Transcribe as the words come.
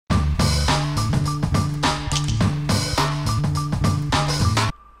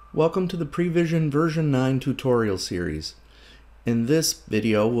Welcome to the PREEvision version 9 tutorial series. In this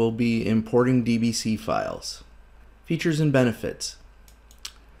video we'll be importing DBC files. Features and benefits.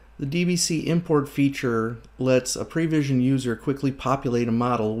 The DBC import feature lets a PREEvision user quickly populate a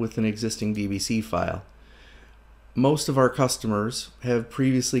model with an existing DBC file. Most of our customers have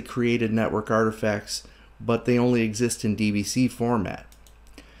previously created network artifacts, but they only exist in DBC format.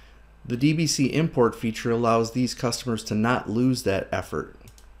 The DBC import feature allows these customers to not lose that effort.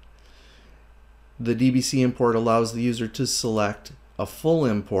 The DBC import allows the user to select a full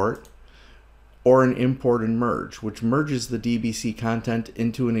import or an import and merge, which merges the DBC content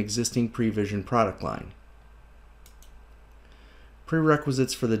into an existing PREEvision product line.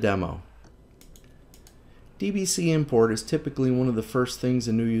 Prerequisites for the demo. DBC import is typically one of the first things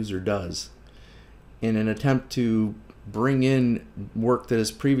a new user does in an attempt to bring in work that has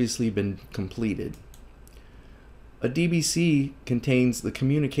previously been completed. A DBC contains the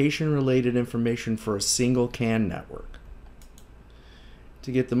communication-related information for a single CAN network.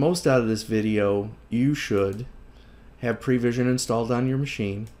 To get the most out of this video, you should have PREEvision installed on your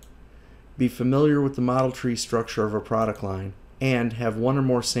machine, be familiar with the model tree structure of a product line, and have one or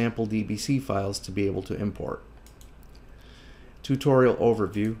more sample DBC files to be able to import. Tutorial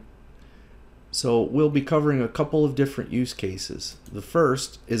overview. So we'll be covering a couple of different use cases. The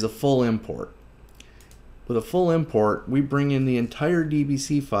first is a full import. With a full import, we bring in the entire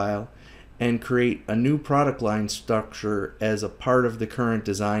DBC file and create a new product line structure as a part of the current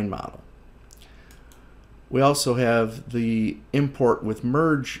design model. We also have the import with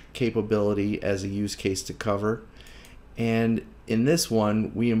merge capability as a use case to cover, and in this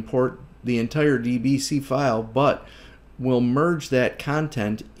one we import the entire DBC file, but we'll merge that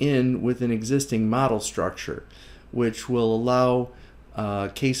content in with an existing model structure, which will allow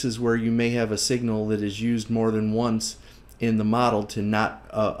cases where you may have a signal that is used more than once in the model to not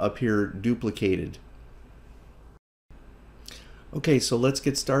appear duplicated. Okay, so let's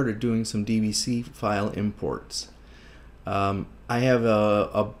get started doing some DBC file imports. I have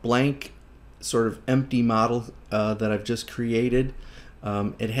a blank sort of empty model that I've just created.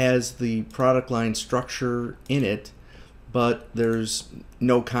 It has the product line structure in it, but there's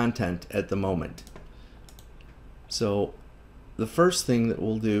no content at the moment. So the first thing that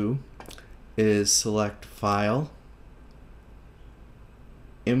we'll do is select File,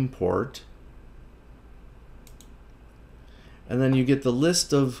 Import, and then you get the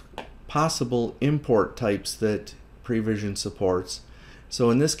list of possible import types that PREEvision supports.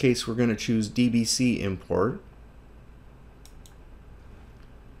 So in this case we're going to choose DBC import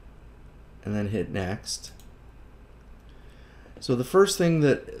and then hit Next. So the first thing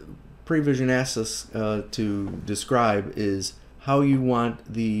that PREEvision asks us to describe is how you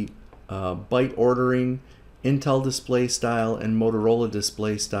want the byte ordering, Intel display style, and Motorola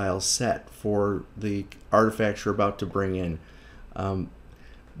display style set for the artifacts you're about to bring in.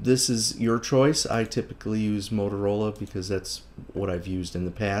 This is your choice. I typically use Motorola because that's what I've used in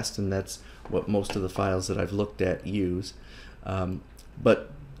the past, and that's what most of the files that I've looked at use. But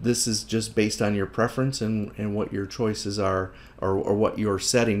this is just based on your preference and what your choices are, or what your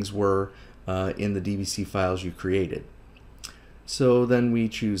settings were in the DBC files you created. So then we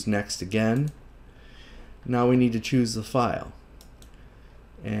choose Next again. Now we need to choose the file,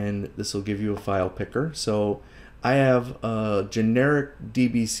 and this will give you a file picker. So I have a generic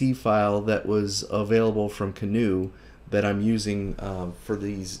DBC file that was available from Canoe that I'm using for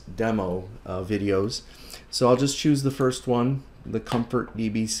these demo videos. So I'll just choose the first one, the Comfort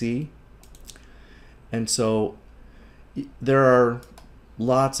DBC. And so there are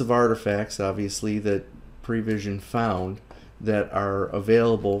lots of artifacts, obviously, that PREEvision found that are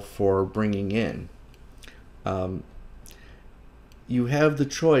available for bringing in. You have the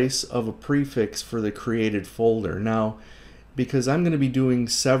choice of a prefix for the created folder. Now, because I'm going to be doing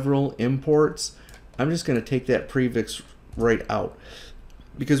several imports, I'm just going to take that prefix right out,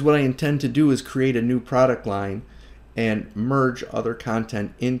 because what I intend to do is create a new product line and merge other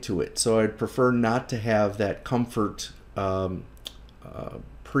content into it. So I'd prefer not to have that Comfort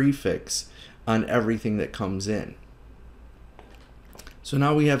prefix on everything that comes in. So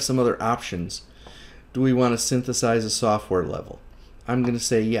now we have some other options. Do we want to synthesize a software level? I'm going to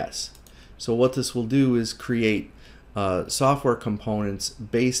say yes. So what this will do is create software components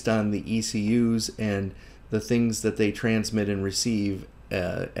based on the ECUs and the things that they transmit and receive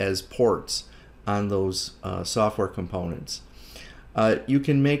as ports on those software components. You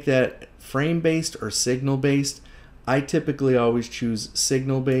can make that frame-based or signal-based. I typically always choose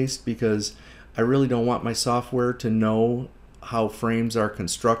signal-based because I really don't want my software to know how frames are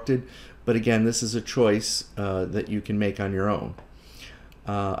constructed, but again, this is a choice that you can make on your own.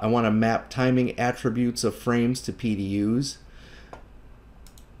 I want to map timing attributes of frames to PDUs,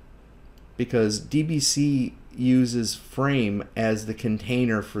 because DBC uses frame as the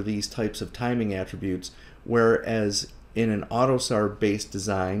container for these types of timing attributes, whereas in an AutoSAR based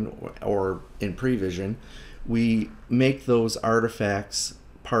design or in PREEvision, we make those artifacts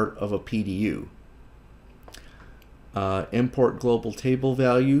part of a PDU. Import global table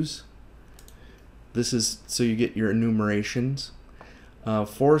values. This is so you get your enumerations.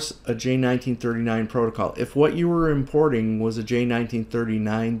 Force a J1939 protocol. If what you were importing was a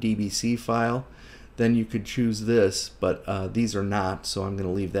J1939 DBC file, then you could choose this, but these are not, so I'm going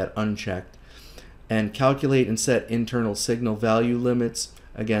to leave that unchecked. And calculate and set internal signal value limits.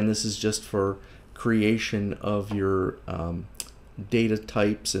 Again, this is just for creation of your data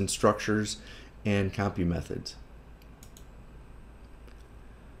types and structures and compu methods.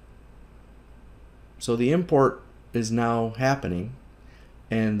 So the import is now happening,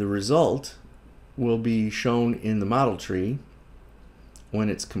 and the result will be shown in the model tree when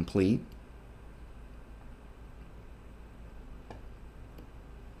it's complete.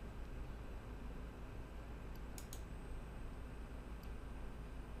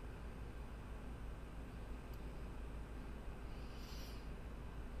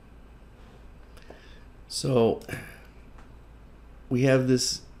 So we have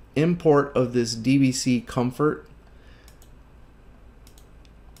this import of this DBC comfort.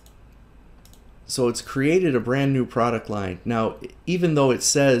 So it's created a brand new product line. Now, even though it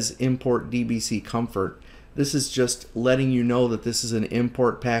says import DBC comfort, this is just letting you know that this is an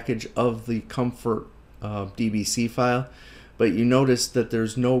import package of the comfort DBC file. But you notice that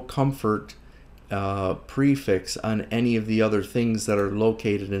there's no comfort prefix on any of the other things that are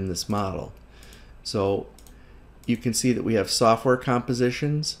located in this model. So you can see that we have software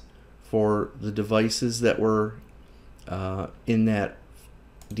compositions for the devices that were in that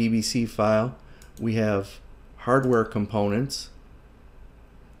DBC file. We have hardware components,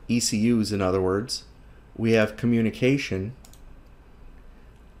 ECUs in other words. We have communication.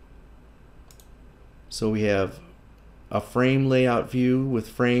 So we have a frame layout view with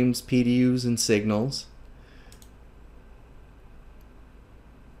frames, PDUs, and signals.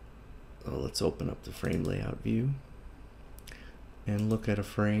 So let's open up the frame layout view and look at a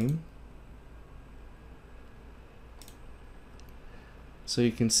frame. So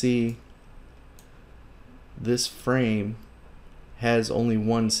you can see this frame has only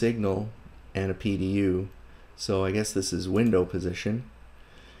one signal and a PDU. So I guess this is window position.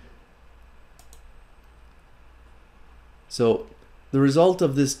 So the result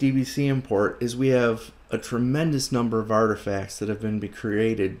of this DBC import is we have a tremendous number of artifacts that have been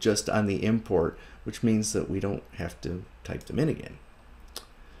created just on the import, which means that we don't have to type them in again.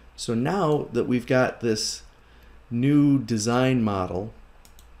 So now that we've got this new design model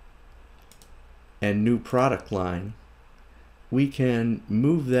and new product line, we can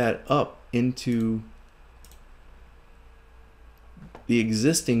move that up into the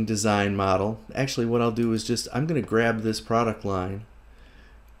existing design model. Actually, what I'll do is I'm going to grab this product line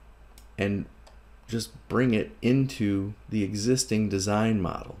and just bring it into the existing design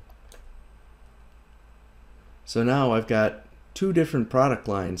model. So now I've got two different product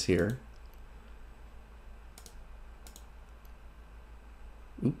lines here.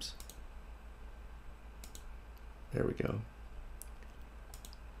 Oops. There we go.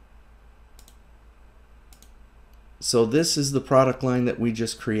 So this is the product line that we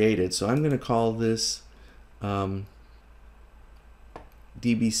just created. So I'm going to call this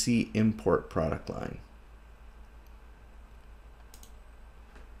DBC import product line.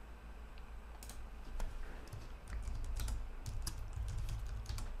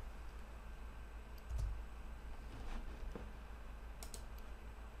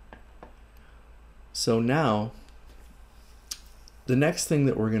 So now the next thing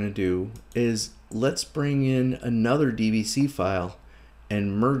that we're going to do is let's bring in another DBC file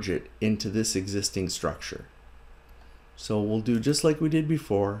and merge it into this existing structure. So we'll do just like we did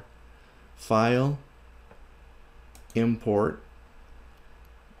before. File, import,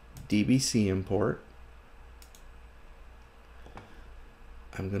 DBC import.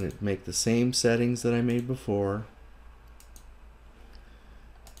 I'm going to make the same settings that I made before.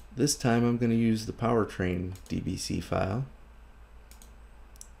 This time I'm going to use the powertrain DBC file.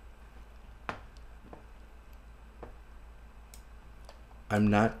 I'm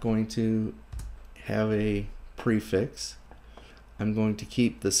not going to have a prefix. I'm going to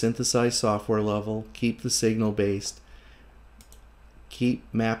keep the synthesized software level, keep the signal based, keep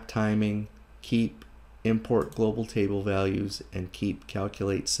map timing, keep import global table values, and keep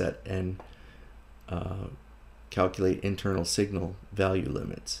calculate, set, and calculate internal signal value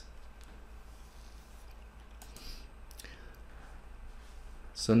limits.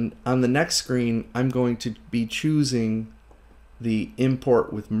 So on the next screen, I'm going to be choosing the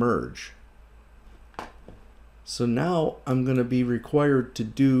import with merge. So now I'm going to be required to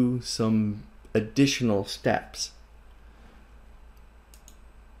do some additional steps.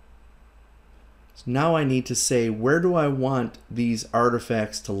 So now I need to say, where do I want these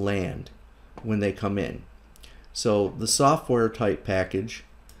artifacts to land when they come in? So the software type package,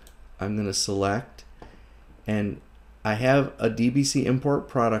 I'm going to select, and I have a DBC import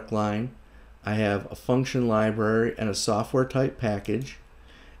product line, I have a function library and a software type package,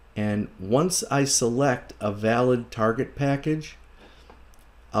 and once I select a valid target package,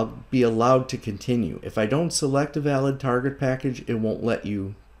 I'll be allowed to continue. If I don't select a valid target package, it won't let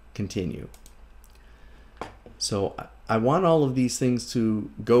you continue. So I want all of these things to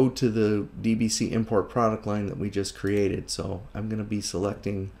go to the DBC import product line that we just created. So I'm going to be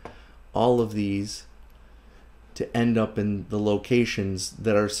selecting all of these to end up in the locations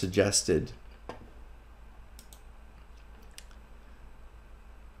that are suggested.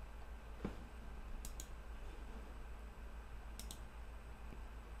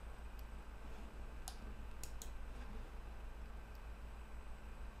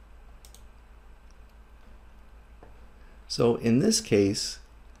 So in this case,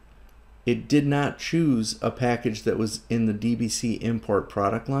 it did not choose a package that was in the DBC import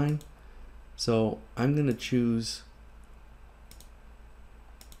product line. So I'm going to choose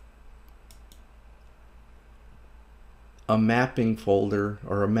a mapping folder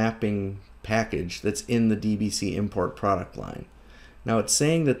or a mapping package that's in the DBC import product line. Now it's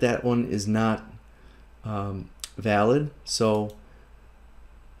saying that that one is not valid, so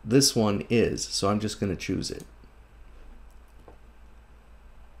this one is. So I'm just going to choose it.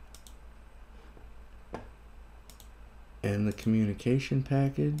 And the communication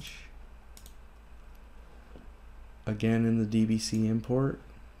package, again in the DBC import.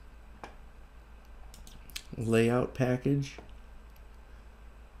 Layout package.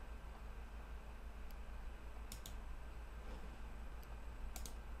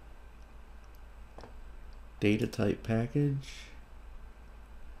 Data type package.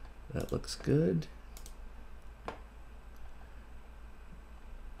 That looks good.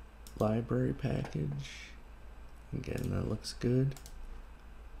 Library package. Again, that looks good.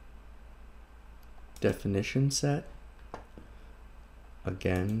 Definition set.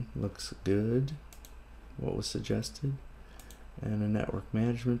 Again, looks good. What was suggested. And a network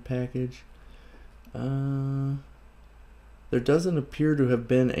management package. There doesn't appear to have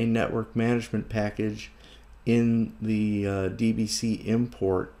been a network management package in the DBC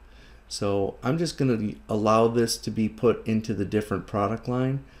import. So I'm just going to allow this to be put into the different product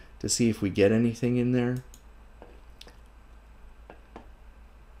line to see if we get anything in there.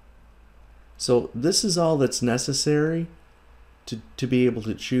 So this is all that's necessary to be able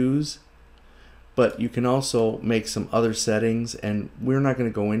to choose, but you can also make some other settings, and we're not going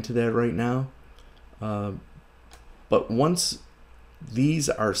to go into that right now. But once these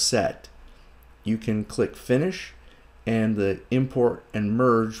are set, you can click Finish, and the import and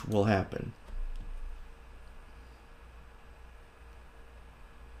merge will happen.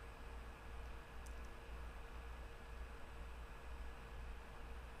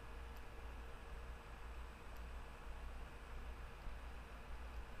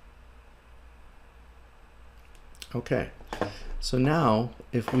 Okay, so now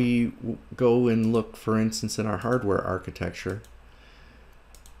if we go and look, for instance, in our hardware architecture,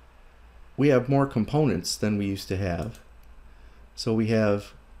 we have more components than we used to have. So we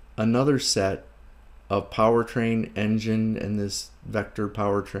have another set of powertrain, engine, and this vector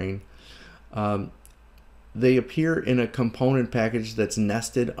powertrain. They appear in a component package that's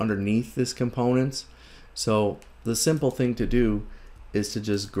nested underneath this components. So the simple thing to do is to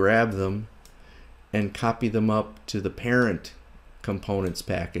just grab them and copy them up to the parent components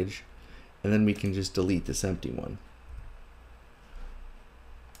package, and then we can just delete this empty one.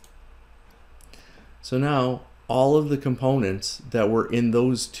 So now all of the components that were in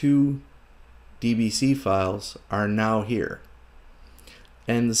those two DBC files are now here.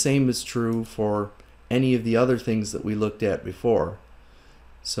 And the same is true for any of the other things that we looked at before.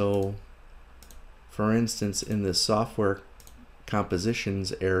 So for instance, in the software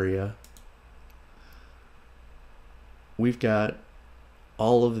compositions area, we've got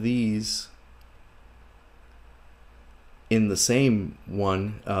all of these in the same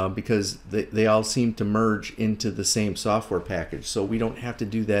one because they all seem to merge into the same software package. So we don't have to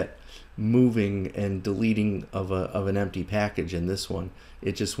do that moving and deleting of an empty package in this one.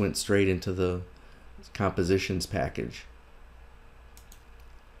 It just went straight into compositions package.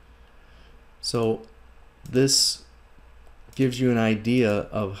 So this gives you an idea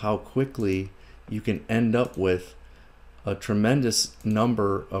of how quickly you can end up with a tremendous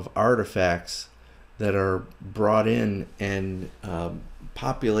number of artifacts that are brought in and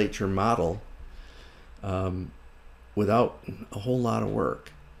populate your model without a whole lot of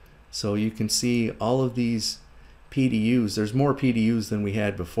work. So you can see all of these PDUs. There's more PDUs than we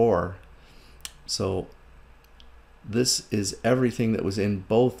had before. So this is everything that was in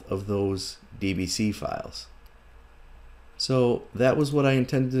both of those DBC files. So that was what I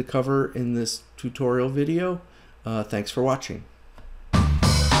intended to cover in this tutorial video. Thanks for watching.